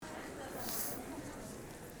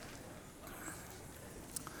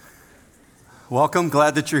Welcome.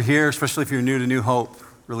 Glad that you're here, especially if you're new to New Hope.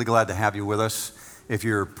 Really glad to have you with us. If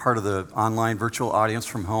you're part of the online virtual audience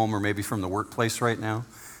from home or maybe from the workplace right now,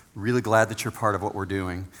 really glad that you're part of what we're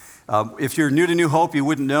doing. If you're new to New Hope, you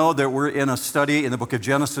wouldn't know that we're in a study in the book of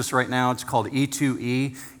Genesis right now. It's called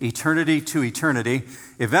E2E, Eternity to Eternity.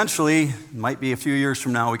 Eventually, might be a few years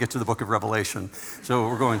from now, we get to the book of Revelation. So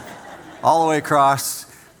we're going all the way across.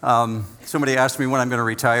 Somebody asked me when I'm going to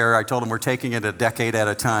retire. I told them we're taking it a decade at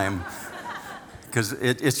a time because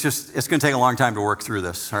it's going to take a long time to work through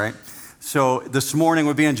this, all right? So this morning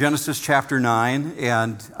we'll be in Genesis chapter 9,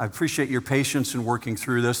 and I appreciate your patience in working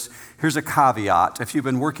through this. Here's a caveat. If you've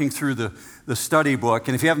been working through the study book,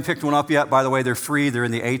 and if you haven't picked one up yet, by the way, they're free. They're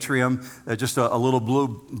in the atrium. Just a little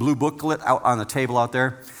blue booklet out on the table out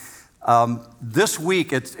there. This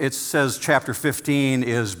week, it says chapter 15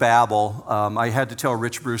 is Babel. I had to tell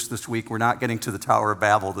Rich Bruce this week we're not getting to the Tower of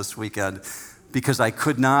Babel this weekend because I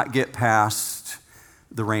could not get past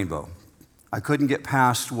the rainbow. I couldn't get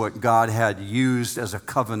past what God had used as a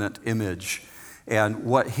covenant image. And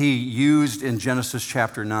what he used in Genesis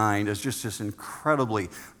chapter 9 is just this incredibly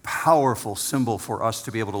powerful symbol for us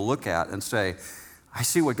to be able to look at and say, I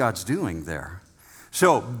see what God's doing there.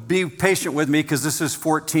 So be patient with me because this is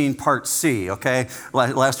 14 part C, okay?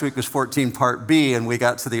 Last week was 14 part B, and we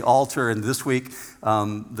got to the altar, and this week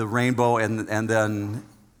the rainbow, and then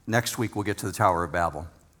next week we'll get to the Tower of Babel.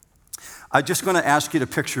 I'm just going to ask you to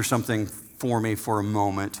picture something for me for a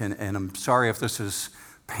moment, and I'm sorry if this is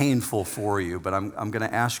painful for you, but I'm going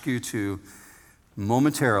to ask you to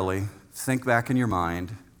momentarily think back in your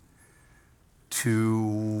mind to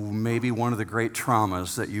maybe one of the great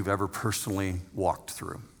traumas that you've ever personally walked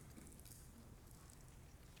through.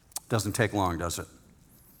 Doesn't take long, does it?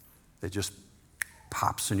 It just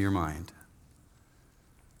pops in your mind.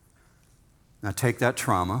 Now take that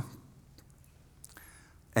trauma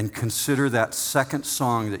and consider that second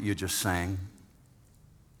song that you just sang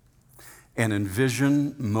and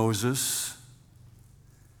envision Moses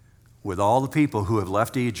with all the people who have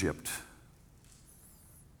left Egypt,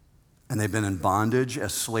 and they've been in bondage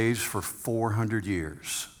as slaves for 400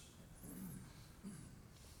 years.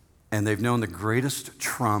 And they've known the greatest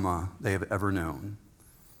trauma they have ever known.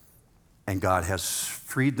 And God has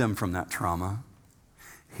freed them from that trauma.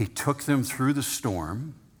 He took them through the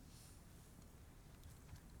storm.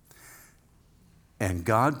 And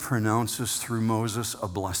God pronounces through Moses a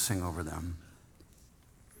blessing over them.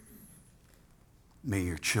 May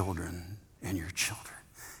your children and your children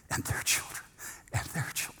and their children and their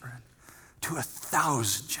children to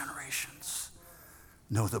 1,000 generations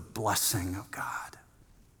know the blessing of God.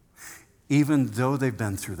 Even though they've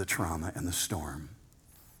been through the trauma and the storm,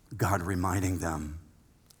 God reminding them,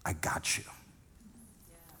 I got you.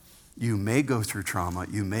 You may go through trauma,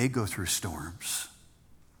 you may go through storms,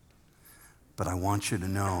 but I want you to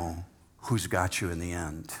know who's got you in the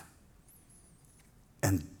end.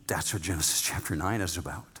 And that's what Genesis chapter 9 is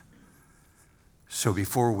about. So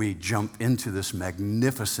before we jump into this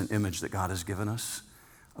magnificent image that God has given us,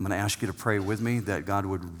 I'm going to ask you to pray with me that God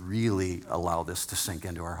would really allow this to sink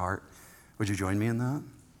into our heart. Would you join me in that?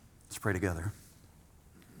 Let's pray together.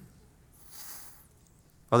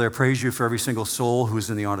 Father, I praise you for every single soul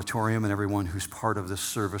who's in the auditorium and everyone who's part of this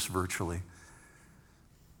service virtually.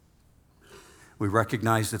 We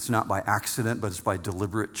recognize it's not by accident, but it's by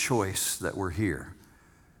deliberate choice that we're here,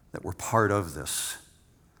 that we're part of this.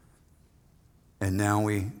 And now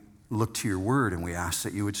we look to your word and we ask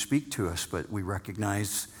that you would speak to us, but we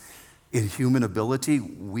recognize in human ability,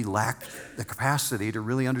 we lack the capacity to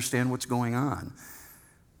really understand what's going on.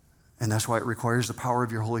 And that's why it requires the power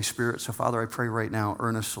of your Holy Spirit. So Father, I pray right now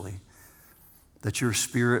earnestly that your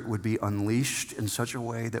Spirit would be unleashed in such a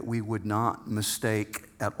way that we would not mistake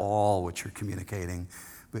at all what you're communicating,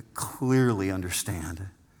 but clearly understand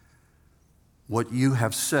what you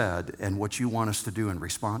have said and what you want us to do in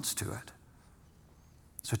response to it.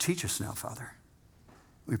 So teach us now, Father.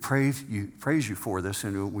 We praise you for this,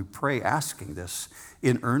 and we pray asking this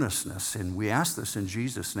in earnestness, and we ask this in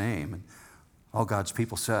Jesus' name. And all God's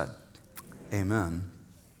people said, amen.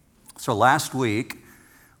 So last week,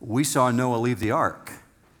 we saw Noah leave the ark,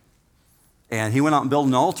 and he went out and built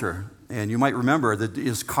an altar. And you might remember that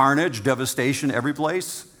is carnage, devastation every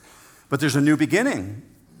place, but there's a new beginning.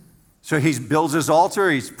 So he builds his altar,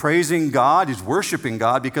 he's praising God, he's worshiping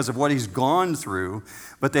God because of what he's gone through.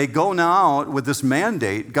 But they go now with this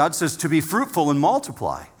mandate. God says to be fruitful and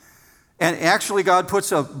multiply. And actually God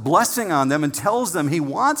puts a blessing on them and tells them he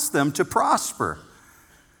wants them to prosper.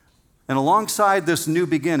 And alongside this new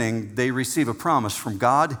beginning, they receive a promise from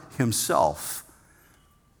God himself,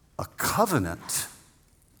 a covenant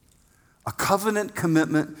a covenant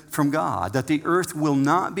commitment from God that the earth will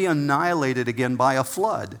not be annihilated again by a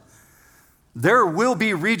flood. There will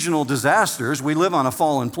be regional disasters. We live on a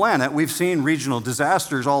fallen planet. We've seen regional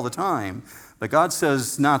disasters all the time. But God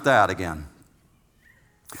says, not that again.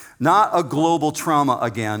 Not a global trauma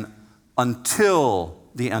again until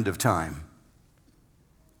the end of time.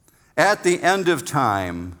 At the end of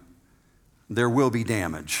time, there will be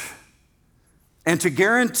damage. And to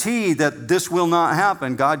guarantee that this will not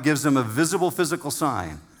happen, God gives them a visible physical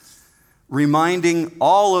sign, reminding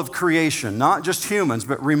all of creation, not just humans,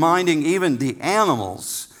 but reminding even the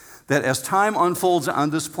animals that as time unfolds on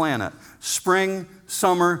this planet, spring,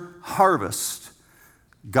 summer, harvest,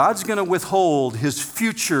 God's going to withhold his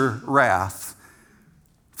future wrath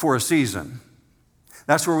for a season.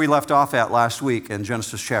 That's where we left off at last week in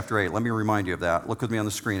Genesis chapter 8. Let me remind you of that. Look with me on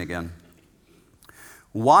the screen again.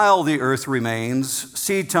 While the earth remains,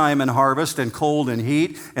 seed time and harvest, and cold and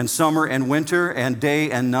heat, and summer and winter, and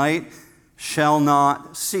day and night shall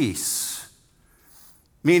not cease.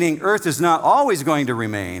 Meaning, earth is not always going to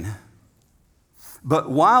remain. But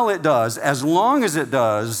while it does, as long as it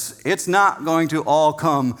does, it's not going to all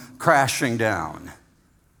come crashing down.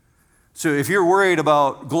 So if you're worried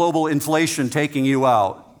about global inflation taking you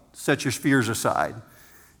out, set your fears aside.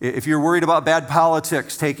 If you're worried about bad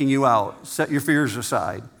politics taking you out, set your fears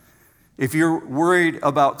aside. If you're worried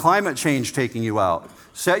about climate change taking you out,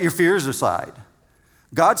 set your fears aside.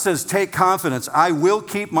 God says, take confidence. I will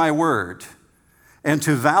keep my word. And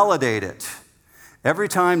to validate it, every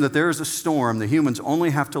time that there is a storm, the humans only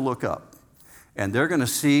have to look up. And they're going to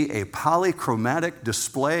see a polychromatic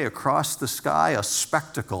display across the sky, a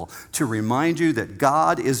spectacle to remind you that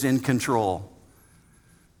God is in control.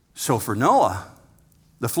 So for Noah,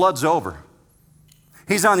 the flood's over.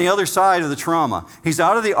 He's on the other side of the trauma. He's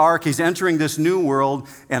out of the ark. He's entering this new world,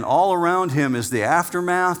 and all around him is the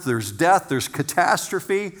aftermath. There's death. There's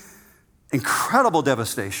catastrophe. Incredible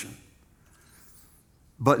devastation.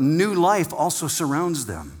 But new life also surrounds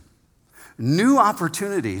them. New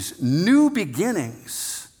opportunities, new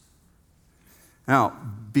beginnings. Now,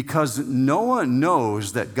 because Noah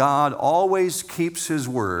knows that God always keeps his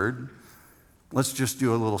word, let's just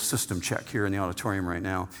do a little system check here in the auditorium right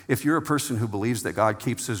now. If you're a person who believes that God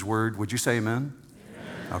keeps his word, would you say amen?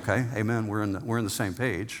 Amen. Okay, amen. We're in the same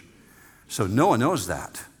page. So Noah knows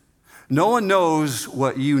that. Noah knows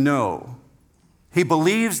what you know. He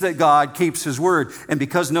believes that God keeps his word. And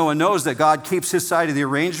because Noah knows that God keeps his side of the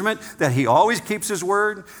arrangement, that he always keeps his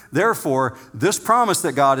word, therefore, this promise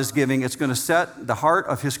that God is giving, it's going to set the heart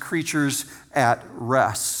of his creatures at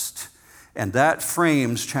rest. And that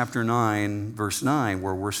frames chapter 9, verse 9,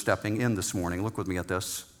 where we're stepping in this morning. Look with me at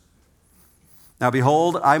this. Now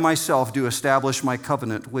behold, I myself do establish my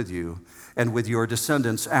covenant with you, and with your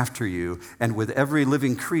descendants after you, and with every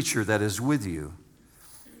living creature that is with you.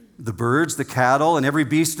 The birds, the cattle, and every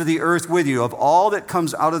beast of the earth with you, of all that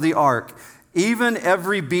comes out of the ark, even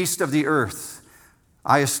every beast of the earth.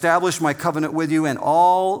 I establish my covenant with you, and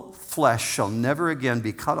all flesh shall never again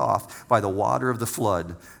be cut off by the water of the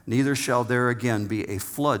flood, neither shall there again be a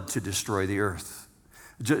flood to destroy the earth.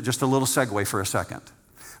 Just a little segue for a second.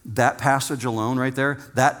 That passage alone right there,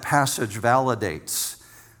 that passage validates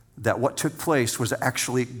that what took place was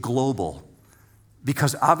actually global.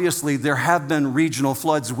 Because obviously there have been regional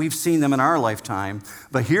floods. We've seen them in our lifetime.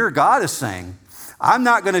 But here God is saying, I'm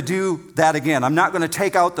not going to do that again. I'm not going to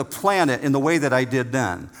take out the planet in the way that I did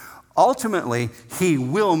then. Ultimately, he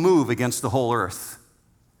will move against the whole earth.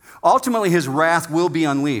 Ultimately, his wrath will be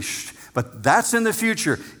unleashed. But that's in the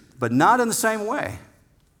future, but not in the same way.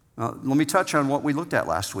 Let me touch on what we looked at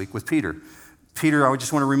last week with Peter. Peter, I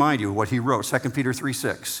just want to remind you what he wrote, 2 Peter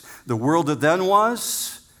 3:6. The world that then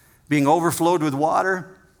was, being overflowed with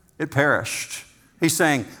water, it perished. He's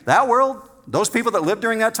saying, that world, those people that lived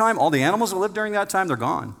during that time, all the animals that lived during that time, they're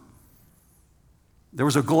gone. There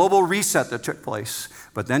was a global reset that took place.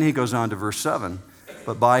 But then he goes on to verse 7.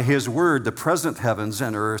 But by his word, the present heavens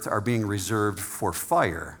and earth are being reserved for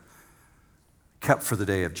fire, kept for the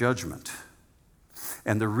day of judgment.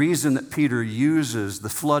 And the reason that Peter uses the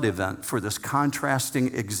flood event for this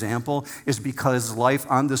contrasting example is because life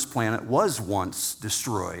on this planet was once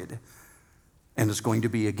destroyed and is going to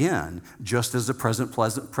be again, just as the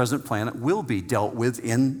present planet will be dealt with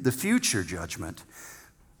in the future judgment.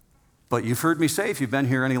 But you've heard me say, if you've been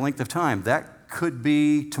here any length of time, that could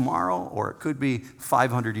be tomorrow or it could be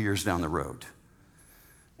 500 years down the road.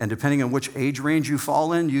 And depending on which age range you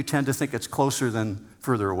fall in, you tend to think it's closer than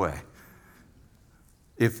further away.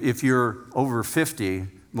 If you're over 50,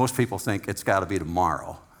 most people think it's got to be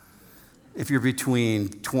tomorrow. If you're between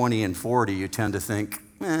 20 and 40, you tend to think,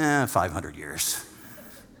 500 years.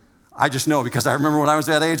 I just know because I remember when I was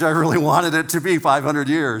that age, I really wanted it to be 500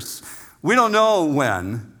 years. We don't know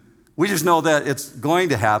when. We just know that it's going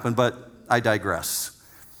to happen, but I digress.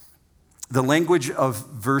 The language of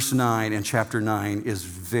verse 9 in chapter 9 is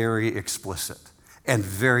very explicit and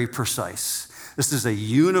very precise. This is a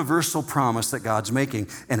universal promise that God's making,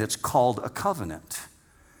 and it's called a covenant.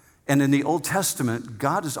 And in the Old Testament,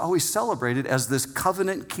 God is always celebrated as this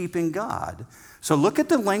covenant-keeping God. So look at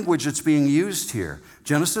the language that's being used here.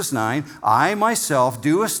 Genesis 9, I myself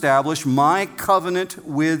do establish my covenant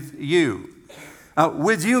with you.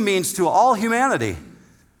 With you means to all humanity.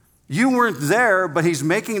 You weren't there, but he's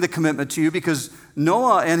making the commitment to you because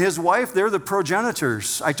Noah and his wife, they're the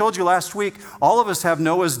progenitors. I told you last week, all of us have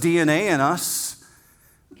Noah's DNA in us.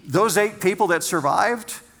 Those 8 people that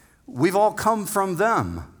survived, we've all come from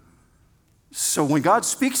them. So when God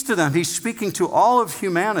speaks to them, he's speaking to all of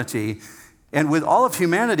humanity. And with all of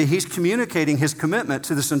humanity, he's communicating his commitment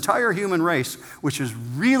to this entire human race, which is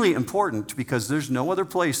really important because there's no other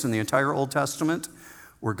place in the entire Old Testament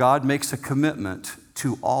where God makes a commitment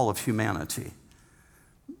to all of humanity.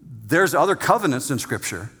 There's other covenants in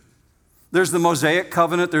Scripture. There's the Mosaic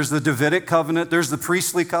covenant, there's the Davidic covenant, there's the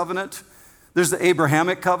priestly covenant, there's the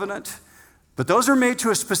Abrahamic covenant. But those are made to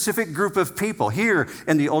a specific group of people. Here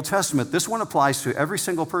in the Old Testament, this one applies to every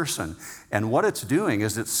single person. And what it's doing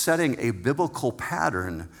is it's setting a biblical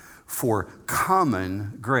pattern for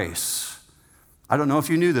common grace. I don't know if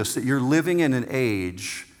you knew this, that you're living in an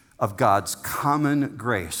age of God's common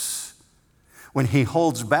grace, when he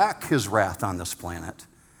holds back his wrath on this planet,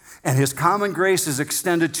 and his common grace is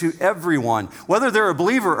extended to everyone. Whether they're a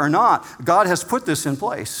believer or not, God has put this in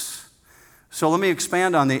place. So let me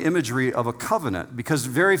expand on the imagery of a covenant, because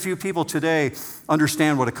very few people today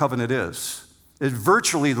understand what a covenant is.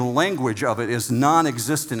 Virtually the language of it is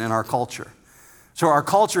non-existent in our culture. So our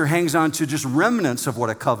culture hangs on to just remnants of what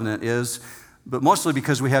a covenant is, but mostly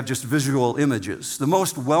because we have just visual images. The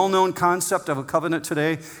most well-known concept of a covenant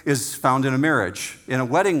today is found in a marriage, in a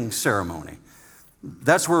wedding ceremony.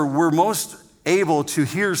 That's where we're most able to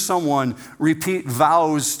hear someone repeat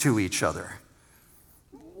vows to each other,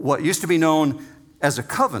 what used to be known as a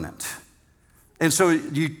covenant. And so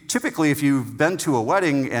you typically, if you've been to a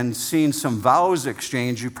wedding and seen some vows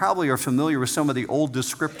exchanged, you probably are familiar with some of the old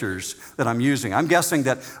descriptors that I'm using. I'm guessing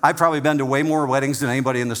that I've probably been to way more weddings than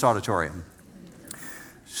anybody in this auditorium.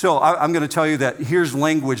 So I'm going to tell you that here's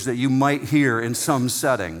language that you might hear in some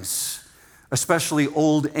settings, especially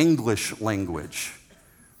Old English language.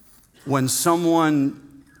 When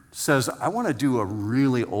someone says, I want to do a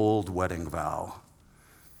really old wedding vow,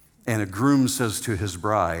 and a groom says to his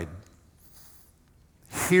bride,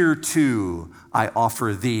 hereto I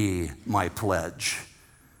offer thee my pledge.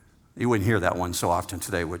 You wouldn't hear that one so often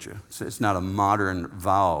today, would you? It's not a modern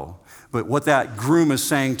vow. But what that groom is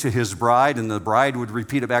saying to his bride, and the bride would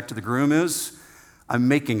repeat it back to the groom, is, I'm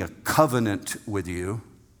making a covenant with you.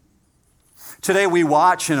 Today we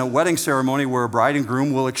watch in a wedding ceremony where a bride and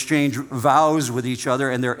groom will exchange vows with each other,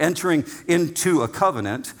 and they're entering into a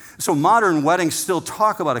covenant. So modern weddings still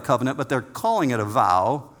talk about a covenant, but they're calling it a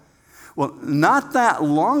vow. Well, not that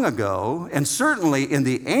long ago, and certainly in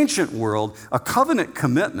the ancient world, a covenant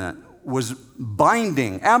commitment was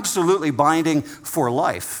binding, absolutely binding for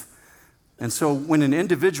life. And so when an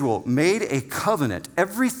individual made a covenant,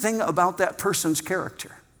 everything about that person's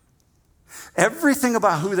character, everything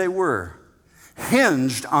about who they were,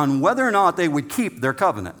 hinged on whether or not they would keep their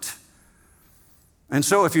covenant. And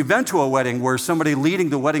so if you've been to a wedding where somebody leading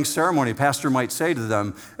the wedding ceremony, pastor might say to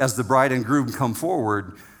them, as the bride and groom come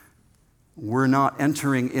forward, we're not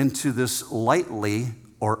entering into this lightly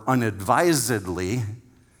or unadvisedly,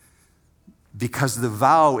 because the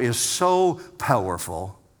vow is so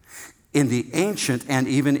powerful in the ancient and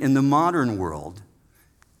even in the modern world.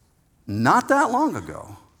 Not that long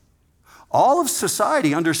ago, all of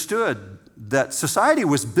society understood that society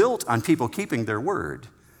was built on people keeping their word,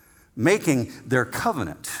 making their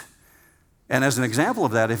covenant. And as an example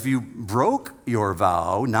of that, if you broke your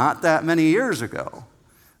vow not that many years ago,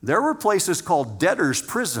 there were places called debtor's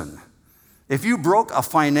prison. If you broke a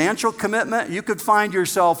financial commitment, you could find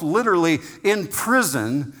yourself literally in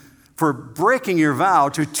prison for breaking your vow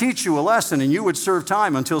to teach you a lesson, and you would serve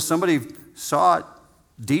time until somebody saw it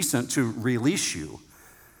decent to release you.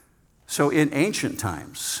 So in ancient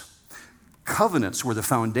times, covenants were the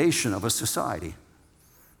foundation of a society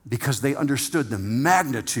because they understood the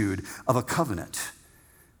magnitude of a covenant.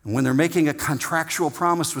 And when they're making a contractual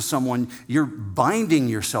promise with someone, you're binding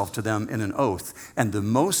yourself to them in an oath. And the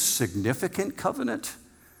most significant covenant,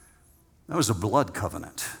 that was a blood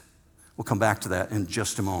covenant. We'll come back to that in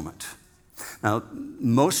just a moment. Now,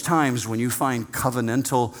 most times when you find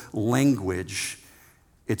covenantal language,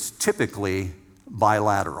 it's typically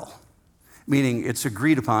bilateral, meaning it's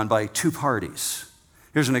agreed upon by two parties.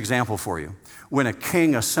 Here's an example for you. When a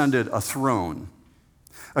king ascended a throne,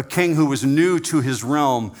 a king who was new to his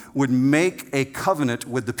realm would make a covenant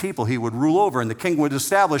with the people he would rule over, and the king would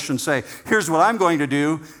establish and say, here's what I'm going to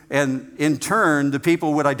do, and in turn, the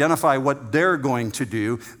people would identify what they're going to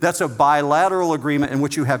do. That's a bilateral agreement in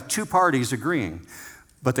which you have two parties agreeing.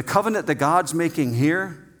 But the covenant that God's making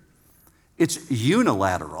here, it's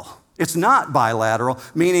unilateral. It's not bilateral,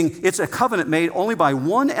 meaning it's a covenant made only by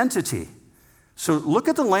one entity. So look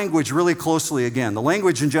at the language really closely again. The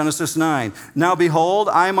language in Genesis 9. Now behold,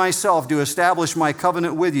 I myself do establish my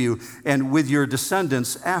covenant with you and with your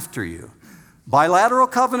descendants after you. Bilateral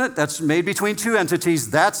covenant, that's made between two entities.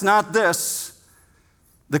 That's not this.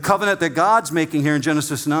 The covenant that God's making here in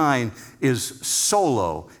Genesis 9 is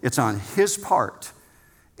solo. It's on his part.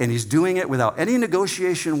 And he's doing it without any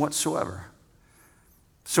negotiation whatsoever.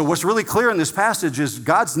 So what's really clear in this passage is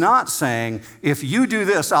God's not saying, if you do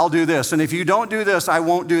this, I'll do this, and if you don't do this, I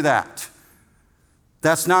won't do that.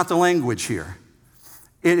 That's not the language here.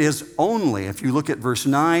 It is only, if you look at verse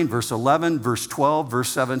 9, verse 11, verse 12, verse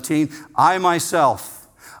 17, I myself,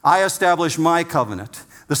 I establish my covenant,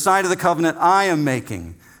 the sign of the covenant I am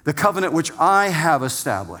making, the covenant which I have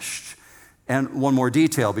established. And one more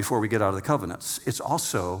detail before we get out of the covenants. It's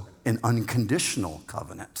also an unconditional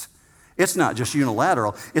covenant. It's not just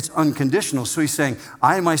unilateral, it's unconditional. So he's saying,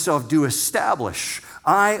 I myself do establish,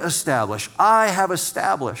 I have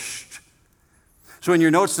established. So in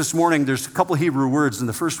your notes this morning, there's a couple Hebrew words, and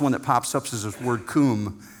the first one that pops up is this word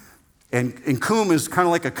kum. And kum is kind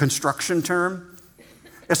of like a construction term.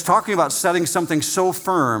 It's talking about setting something so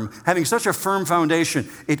firm, having such a firm foundation,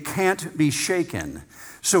 it can't be shaken.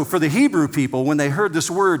 So for the Hebrew people, when they heard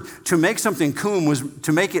this word, to make something kum was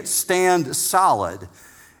to make it stand solid.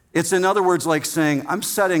 It's in other words like saying, I'm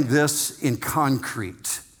setting this in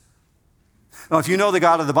concrete. Now, if you know the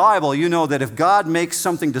God of the Bible, you know that if God makes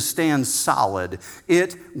something to stand solid,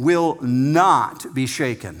 it will not be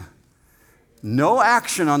shaken. No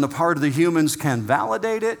action on the part of the humans can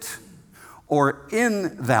validate it or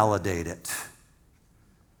invalidate it.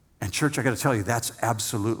 And church, I got to tell you, that's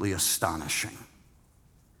absolutely astonishing.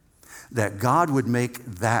 That God would make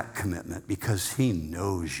that commitment because he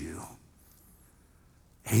knows you.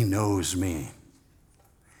 He knows me.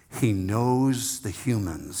 He knows the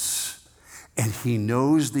humans. And he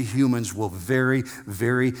knows the humans will very,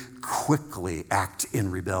 very quickly act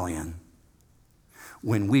in rebellion.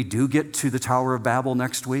 When we do get to the Tower of Babel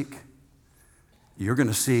next week, you're going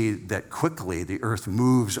to see that quickly the earth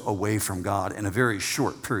moves away from God in a very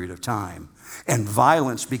short period of time. And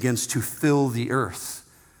violence begins to fill the earth.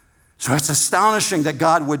 So it's astonishing that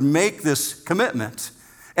God would make this commitment.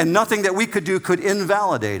 And nothing that we could do could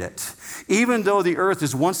invalidate it. Even though the earth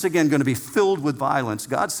is once again going to be filled with violence,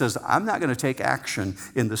 God says, I'm not going to take action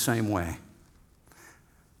in the same way.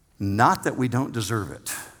 Not that we don't deserve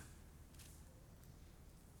it.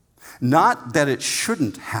 Not that it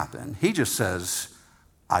shouldn't happen. He just says,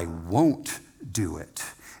 I won't do it.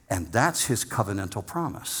 And that's his covenantal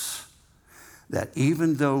promise. That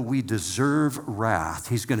even though we deserve wrath,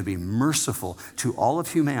 he's going to be merciful to all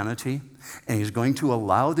of humanity, and he's going to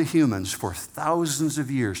allow the humans for thousands of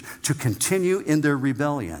years to continue in their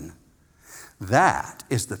rebellion. That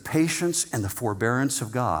is the patience and the forbearance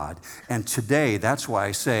of God. And today, that's why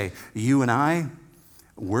I say, you and I,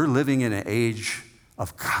 we're living in an age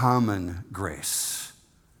of common grace.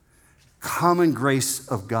 Common grace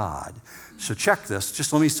of God. So check this.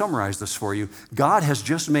 Just let me summarize this for you. God has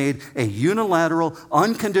just made a unilateral,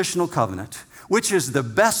 unconditional covenant, which is the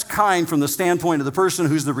best kind from the standpoint of the person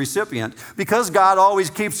who's the recipient, because God always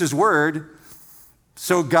keeps his word.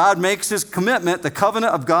 So God makes his commitment. The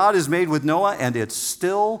covenant of God is made with Noah, and it's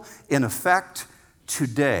still in effect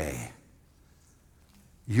today.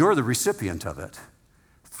 You're the recipient of it.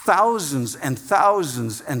 Thousands and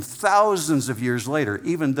thousands and thousands of years later,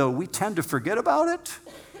 even though we tend to forget about it,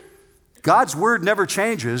 God's word never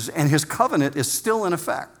changes, and his covenant is still in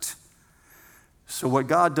effect. So what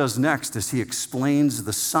God does next is he explains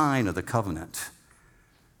the sign of the covenant,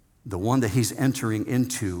 the one that he's entering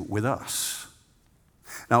into with us.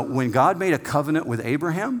 Now, when God made a covenant with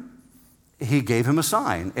Abraham, he gave him a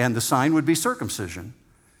sign, and the sign would be circumcision.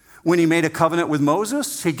 When he made a covenant with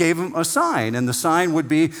Moses, he gave him a sign, and the sign would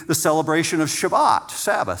be the celebration of Shabbat,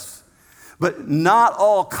 Sabbath. But not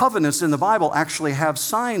all covenants in the Bible actually have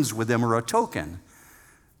signs with them or a token.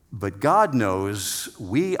 But God knows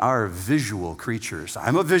we are visual creatures.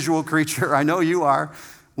 I'm a visual creature. I know you are.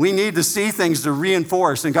 We need to see things to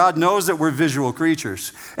reinforce, and God knows that we're visual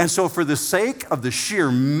creatures. And so for the sake of the sheer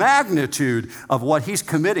magnitude of what he's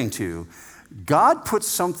committing to, God puts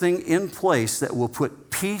something in place that will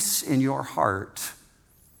put peace in your heart,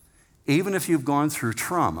 even if you've gone through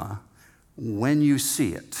trauma, when you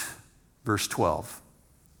see it. Verse 12.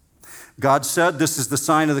 God said, "This is the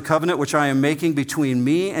sign of the covenant which I am making between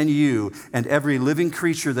me and you and every living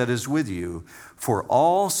creature that is with you for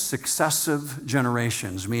all successive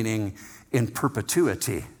generations," meaning in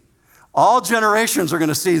perpetuity. All generations are going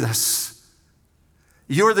to see this.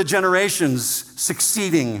 You're the generations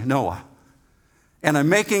succeeding Noah. And I'm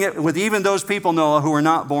making it with even those people, Noah, who are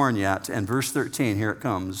not born yet. And verse 13, here it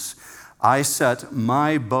comes. "I set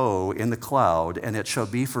my bow in the cloud, and it shall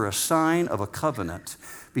be for a sign of a covenant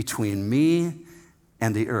between me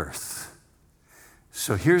and the earth."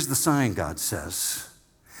 So here's the sign, God says.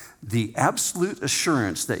 The absolute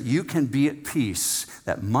assurance that you can be at peace,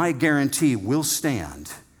 that my guarantee will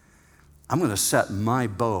stand. I'm going to set my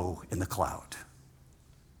bow in the cloud.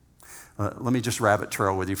 Let me just rabbit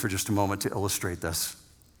trail with you for just a moment to illustrate this.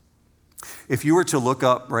 If you were to look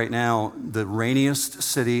up right now the rainiest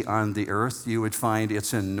city on the earth, you would find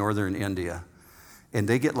it's in northern India. And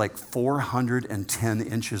they get like 410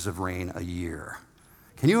 inches of rain a year.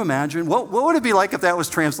 Can you imagine? What would it be like if that was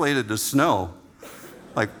translated to snow?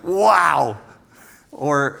 Like, wow.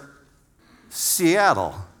 Or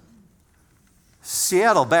Seattle.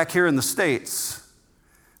 Seattle, back here in the States,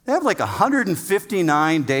 they have like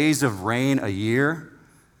 159 days of rain a year.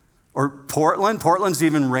 Or Portland's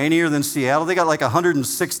even rainier than Seattle. They got like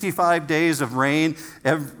 165 days of rain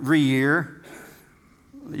every year.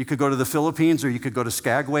 You could go to the Philippines or you could go to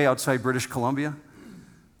Skagway outside British Columbia.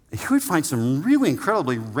 You would find some really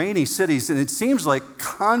incredibly rainy cities, and it seems like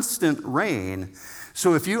constant rain.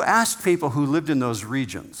 So if you asked people who lived in those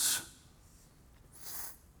regions,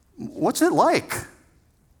 what's it like?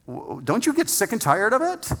 Don't you get sick and tired of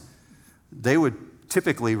it? They would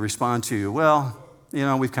typically respond to you, well,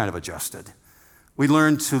 we've kind of adjusted. We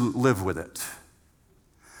learned to live with it.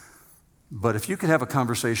 But if you could have a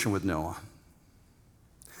conversation with Noah,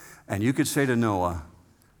 and you could say to Noah,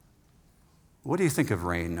 "What do you think of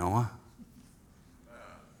rain, Noah?"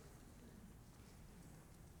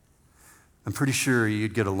 I'm pretty sure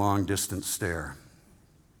you'd get a long distance stare.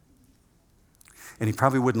 And he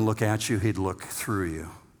probably wouldn't look at you, he'd look through you.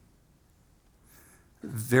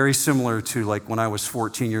 Very similar to like when I was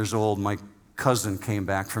 14 years old, my cousin came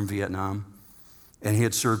back from Vietnam, and he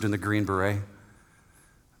had served in the Green Beret.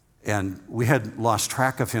 And we had lost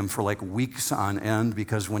track of him for like weeks on end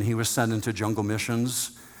because when he was sent into jungle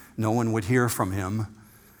missions, no one would hear from him.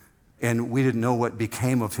 And we didn't know what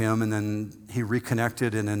became of him. And then he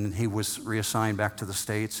reconnected, and then he was reassigned back to the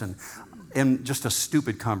States. And in just a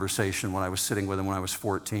stupid conversation when I was sitting with him when I was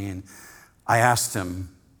 14, I asked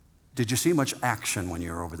him, "Did you see much action when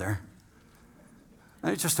you were over there?"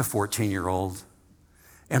 I was just a 14-year-old.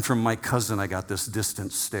 And from my cousin, I got this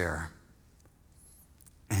distant stare.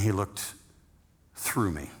 And he looked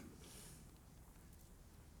through me.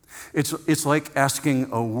 It's like asking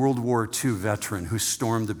a World War II veteran who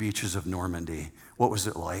stormed the beaches of Normandy, what was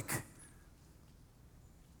it like?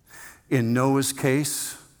 In Noah's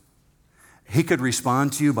case, he could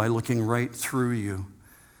respond to you by looking right through you.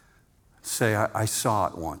 Say, I saw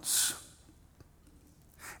it once.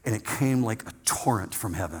 And it came like a torrent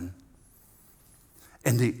from heaven.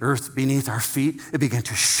 And the earth beneath our feet, it began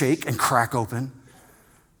to shake and crack open.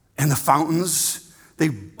 And the fountains, they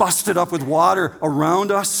busted up with water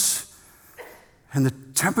around us. And the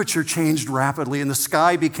temperature changed rapidly, and the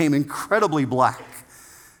sky became incredibly black.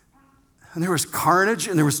 And there was carnage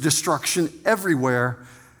and there was destruction everywhere.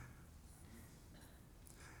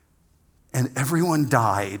 And everyone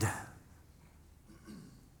died.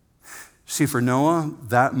 See, for Noah,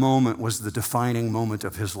 that moment was the defining moment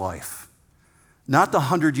of his life. Not the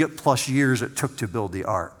 100+ years it took to build the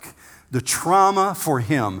ark. The trauma for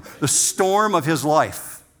him, the storm of his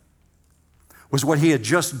life, was what he had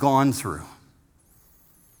just gone through.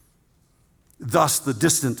 Thus, the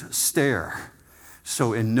distant stare.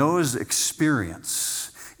 So in Noah's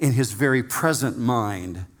experience, in his very present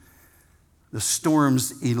mind, the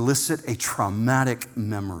storms elicit a traumatic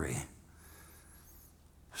memory.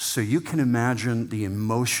 So you can imagine the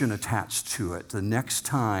emotion attached to it the next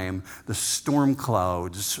time the storm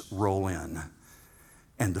clouds roll in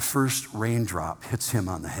and the first raindrop hits him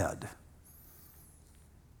on the head.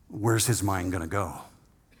 Where's his mind going to go?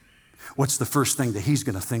 What's the first thing that he's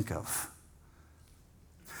going to think of?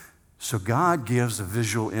 So God gives a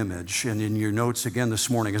visual image, and in your notes again this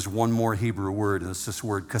morning is one more Hebrew word, and it's this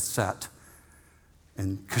word kaset.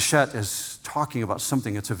 And Keshet is talking about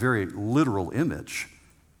something, it's a very literal image.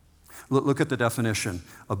 Look at the definition,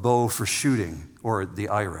 a bow for shooting, or the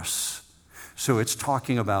iris. So it's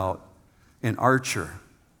talking about an archer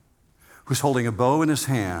who's holding a bow in his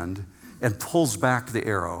hand and pulls back the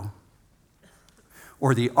arrow,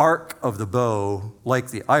 or the arc of the bow, like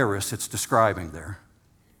the iris it's describing there.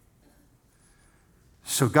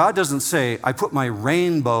 So God doesn't say, I put my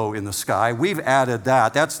rainbow in the sky. We've added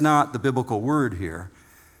that. That's not the biblical word here.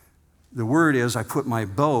 The word is, I put my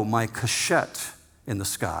bow, my keshet, in the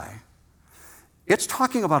sky. It's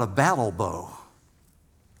talking about a battle bow.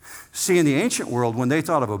 See, in the ancient world, when they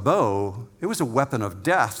thought of a bow, it was a weapon of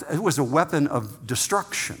death. It was a weapon of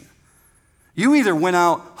destruction. You either went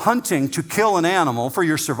out hunting to kill an animal for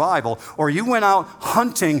your survival, or you went out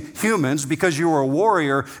hunting humans because you were a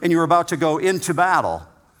warrior and you were about to go into battle.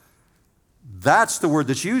 That's the word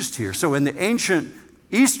that's used here. So in the ancient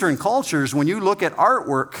Eastern cultures, when you look at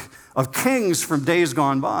artwork of kings from days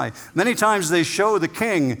gone by, many times they show the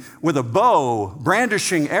king with a bow,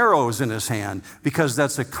 brandishing arrows in his hand, because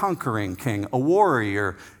that's a conquering king, a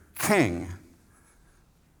warrior king.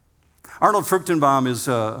 Arnold Fruchtenbaum is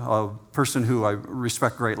a person who I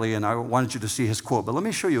respect greatly, and I wanted you to see his quote. But let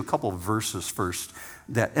me show you a couple of verses first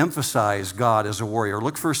that emphasize God as a warrior.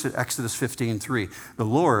 Look first at Exodus 15:3. The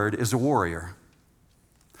Lord is a warrior.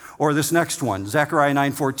 Or this next one, Zechariah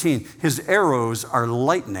 9:14. His arrows are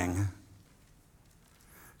lightning.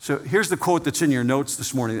 So here's the quote that's in your notes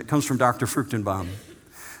this morning that comes from Dr. Fruchtenbaum.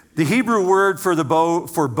 The Hebrew word for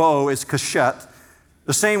bow is keshet.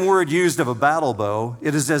 The same word used of a battle bow.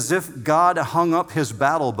 It is as if God hung up his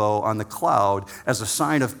battle bow on the cloud as a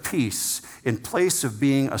sign of peace in place of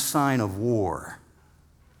being a sign of war.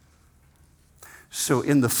 So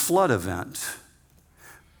in the flood event,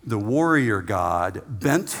 the warrior God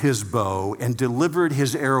bent his bow and delivered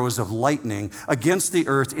his arrows of lightning against the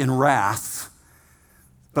earth in wrath.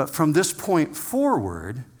 But from this point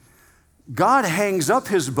forward, God hangs up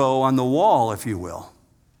his bow on the wall, if you will,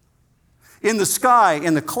 in the sky,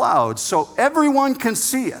 in the clouds, so everyone can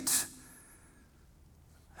see it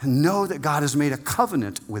and know that God has made a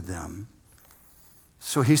covenant with them.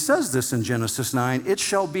 So he says this in Genesis 9, it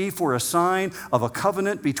shall be for a sign of a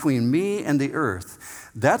covenant between me and the earth.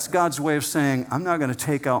 That's God's way of saying, I'm not going to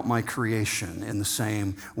take out my creation in the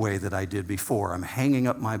same way that I did before. I'm hanging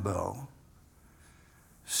up my bow.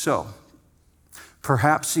 So,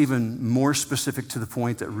 perhaps even more specific to the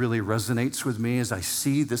point that really resonates with me as I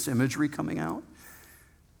see this imagery coming out,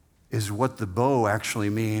 is what the bow actually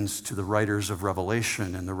means to the writers of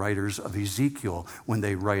Revelation and the writers of Ezekiel when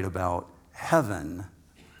they write about heaven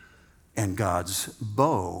and God's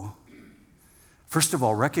bow. First of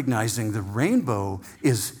all, recognizing the rainbow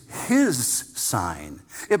is his sign.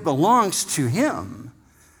 It belongs to him.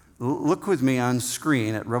 Look with me on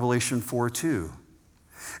screen at Revelation 4:2.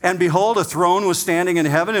 And behold, a throne was standing in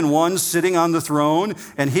heaven, and one sitting on the throne,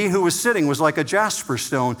 and he who was sitting was like a jasper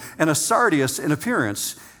stone and a sardius in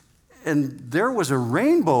appearance. And there was a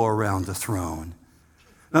rainbow around the throne.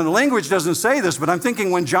 Now, the language doesn't say this, but I'm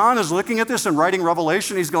thinking when John is looking at this and writing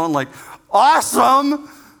Revelation, he's going like, awesome!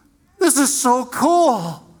 This is so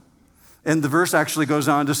cool! And the verse actually goes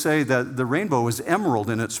on to say that the rainbow is emerald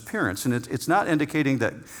in its appearance, and it's not indicating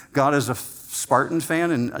that God is a Spartan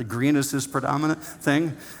fan and green is his predominant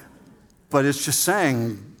thing, but it's just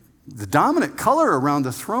saying the dominant color around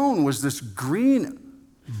the throne was this green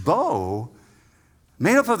bow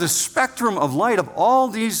made up of the spectrum of light of all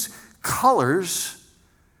these colors.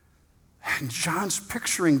 And John's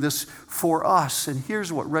picturing this for us, and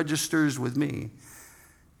here's what registers with me.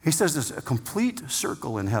 He says there's a complete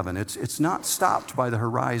circle in heaven. It's not stopped by the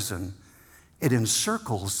horizon. It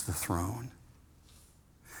encircles the throne.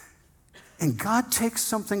 And God takes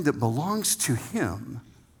something that belongs to him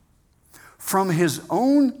from his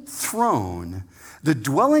own throne, the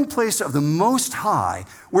dwelling place of the Most High,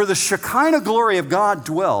 where the Shekinah glory of God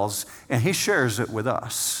dwells, and he shares it with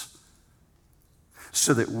us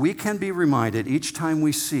so that we can be reminded each time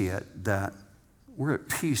we see it that we're at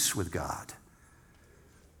peace with God.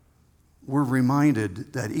 We're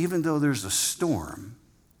reminded that even though there's a storm,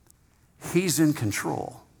 he's in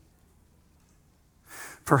control.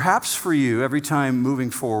 Perhaps for you, every time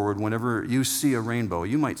moving forward, whenever you see a rainbow,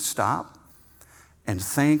 you might stop and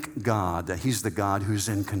thank God that he's the God who's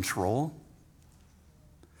in control,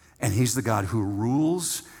 and he's the God who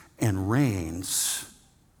rules and reigns,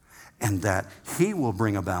 and that he will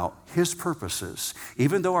bring about his purposes.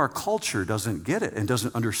 Even though our culture doesn't get it and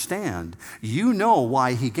doesn't understand, you know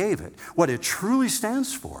why he gave it, what it truly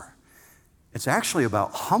stands for. It's actually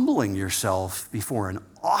about humbling yourself before an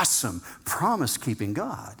awesome, promise-keeping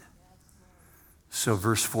God. So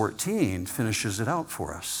verse 14 finishes it out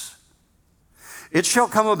for us. It shall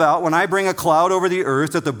come about when I bring a cloud over the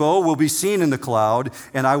earth that the bow will be seen in the cloud,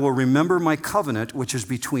 and I will remember my covenant, which is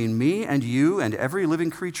between me and you and every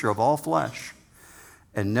living creature of all flesh.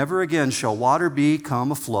 And never again shall water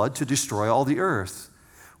become a flood to destroy all the earth.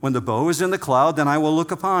 When the bow is in the cloud, then I will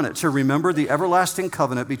look upon it to remember the everlasting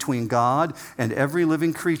covenant between God and every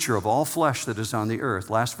living creature of all flesh that is on the earth.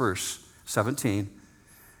 Last verse, 17.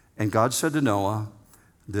 And God said to Noah,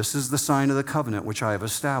 this is the sign of the covenant which I have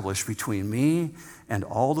established between me and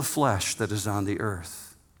all the flesh that is on the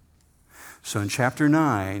earth. So in chapter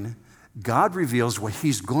 9, God reveals what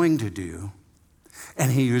he's going to do,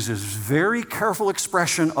 and he uses very careful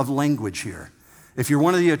expression of language here. If you're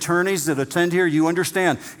one of the attorneys that attend here, you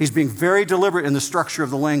understand he's being very deliberate in the structure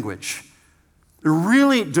of the language.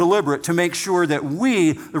 Really deliberate to make sure that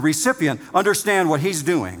we, the recipient, understand what he's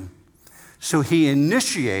doing. So he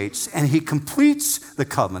initiates and he completes the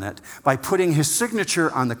covenant by putting his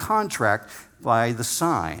signature on the contract by the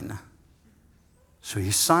sign. So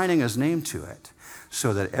he's signing his name to it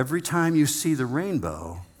so that every time you see the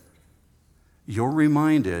rainbow, you're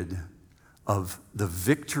reminded of the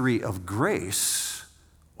victory of grace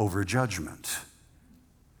over judgment.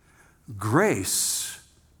 Grace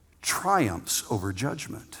triumphs over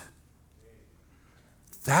judgment.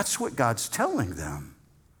 That's what God's telling them.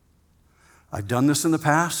 I've done this in the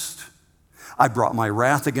past. I brought my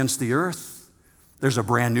wrath against the earth. There's a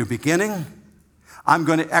brand new beginning. I'm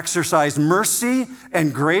going to exercise mercy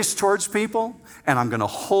and grace towards people, and I'm going to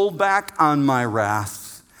hold back on my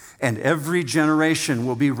wrath. And every generation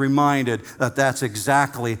will be reminded that that's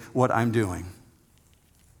exactly what I'm doing.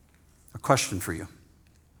 A question for you.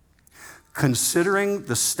 Considering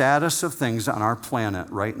the status of things on our planet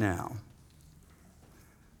right now,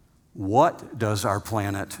 what does our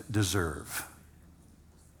planet deserve?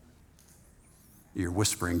 You're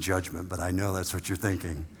whispering judgment, but I know that's what you're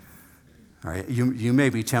thinking. All right, you may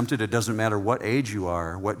be tempted, it doesn't matter what age you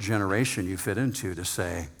are, what generation you fit into, to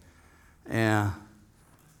say,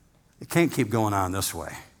 it can't keep going on this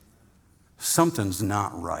way. Something's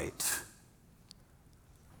not right.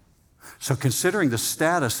 So considering the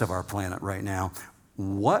status of our planet right now,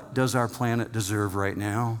 what does our planet deserve right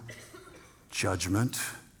now? Judgment.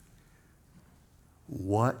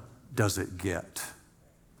 What does it get?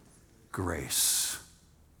 Grace.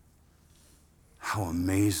 How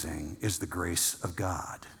amazing is the grace of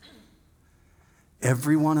God?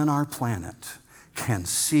 Everyone on our planet can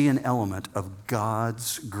see an element of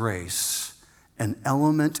God's grace, an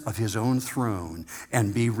element of his own throne,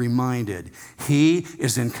 and be reminded he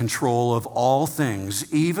is in control of all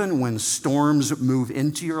things, even when storms move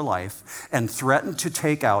into your life and threaten to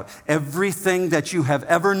take out everything that you have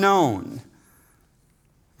ever known.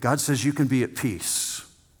 God says you can be at peace,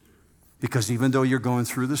 because even though you're going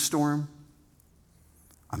through the storm,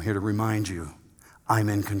 I'm here to remind you, I'm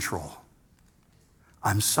in control.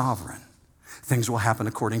 I'm sovereign. Things will happen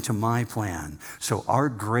according to my plan. So our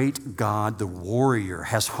great God, the warrior,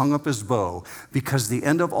 has hung up his bow because the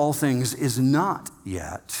end of all things is not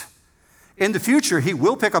yet. In the future, he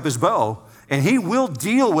will pick up his bow and he will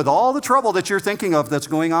deal with all the trouble that you're thinking of that's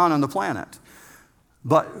going on the planet.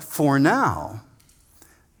 But for now,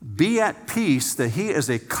 be at peace that he is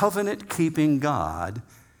a covenant-keeping God.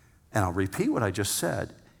 And I'll repeat what I just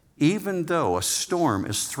said. Even though a storm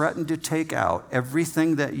is threatened to take out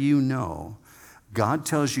everything that you know, God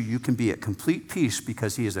tells you you can be at complete peace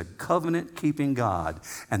because he is a covenant-keeping God.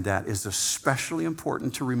 And that is especially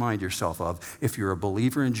important to remind yourself of if you're a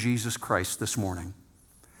believer in Jesus Christ this morning.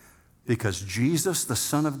 Because Jesus, the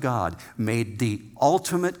Son of God, made the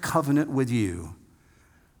ultimate covenant with you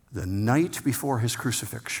the night before his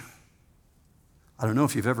crucifixion. I don't know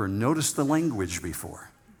if you've ever noticed the language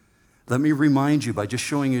before. Let me remind you by just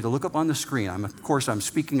showing you to look up on the screen. Of course, I'm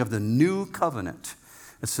speaking of the new covenant.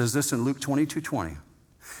 It says this in Luke 22:20.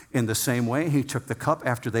 In the same way, he took the cup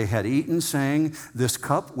after they had eaten, saying, this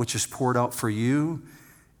cup which is poured out for you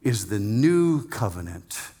is the new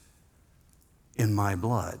covenant in my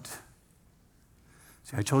blood.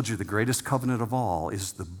 See, I told you the greatest covenant of all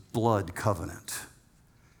is the blood covenant.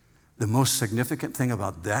 The most significant thing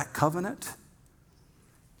about that covenant,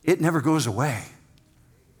 it never goes away.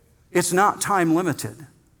 It's not time limited.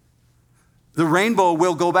 The rainbow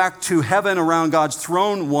will go back to heaven around God's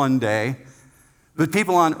throne one day, but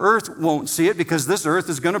people on earth won't see it because this earth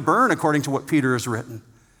is going to burn according to what Peter has written.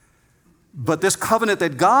 But this covenant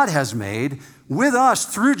that God has made with us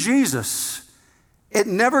through Jesus, it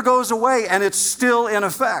never goes away and it's still in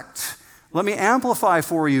effect. Let me amplify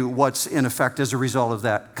for you what's in effect as a result of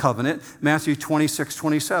that covenant. Matthew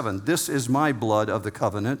 26:27. This is my blood of the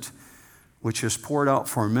covenant, which is poured out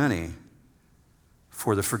for many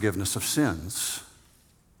for the forgiveness of sins.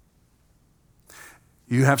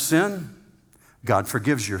 You have sin, God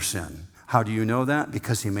forgives your sin. How do you know that?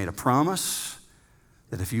 Because he made a promise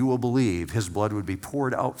that if you will believe, his blood would be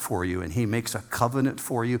poured out for you, and he makes a covenant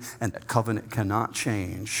for you, and that covenant cannot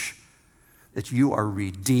change. That you are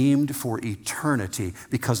redeemed for eternity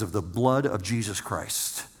because of the blood of Jesus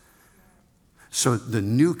Christ. So the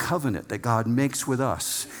new covenant that God makes with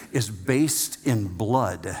us is based in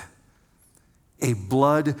blood. A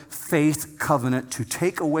blood faith covenant to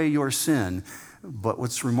take away your sin. But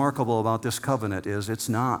what's remarkable about this covenant is it's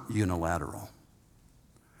not unilateral.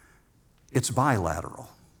 It's bilateral,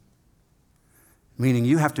 meaning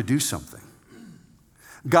you have to do something.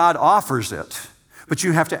 God offers it, but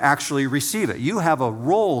you have to actually receive it. You have a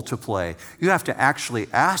role to play. You have to actually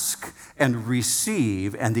ask and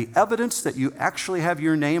receive, and the evidence that you actually have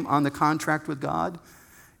your name on the contract with God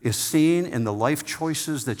is seen in the life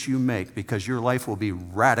choices that you make, because your life will be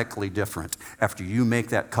radically different after you make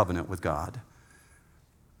that covenant with God.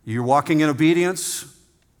 You're walking in obedience.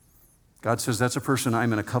 God says, that's a person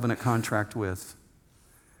I'm in a covenant contract with.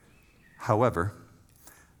 However,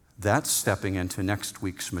 that's stepping into next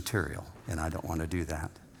week's material, and I don't want to do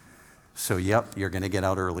that. So, yep, you're going to get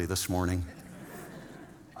out early this morning.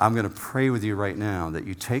 I'm going to pray with you right now that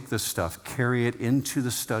you take this stuff, carry it into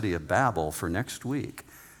the study of Babel for next week,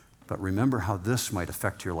 but remember how this might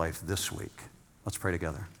affect your life this week. Let's pray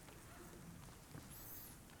together.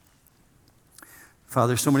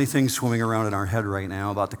 Father, so many things swimming around in our head right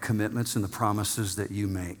now about the commitments and the promises that you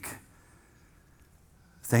make.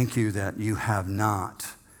 Thank you that you have not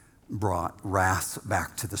brought wrath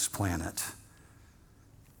back to this planet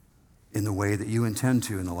in the way that you intend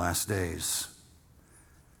to in the last days.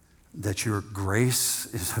 That your grace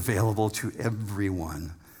is available to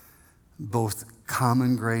everyone, both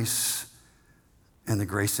common grace and the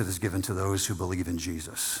grace that is given to those who believe in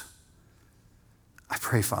Jesus. I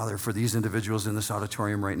pray, Father, for these individuals in this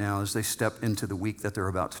auditorium right now as they step into the week that they're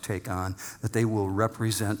about to take on, that they will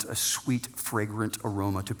represent a sweet, fragrant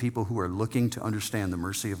aroma to people who are looking to understand the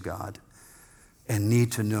mercy of God and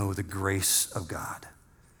need to know the grace of God.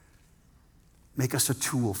 Make us a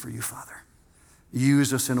tool for you, Father.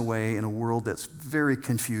 Use us in a way in a world that's very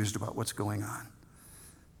confused about what's going on.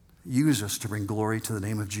 Use us to bring glory to the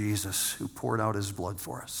name of Jesus, who poured out his blood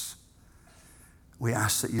for us. We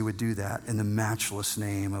ask that you would do that in the matchless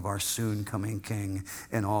name of our soon-coming King,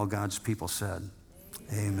 and all God's people said,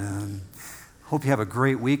 amen. Hope you have a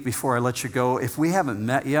great week. Before I let you go, if we haven't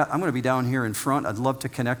met yet, I'm going to be down here in front. I'd love to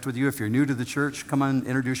connect with you. If you're new to the church, come on,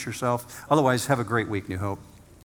 introduce yourself. Otherwise, have a great week, New Hope.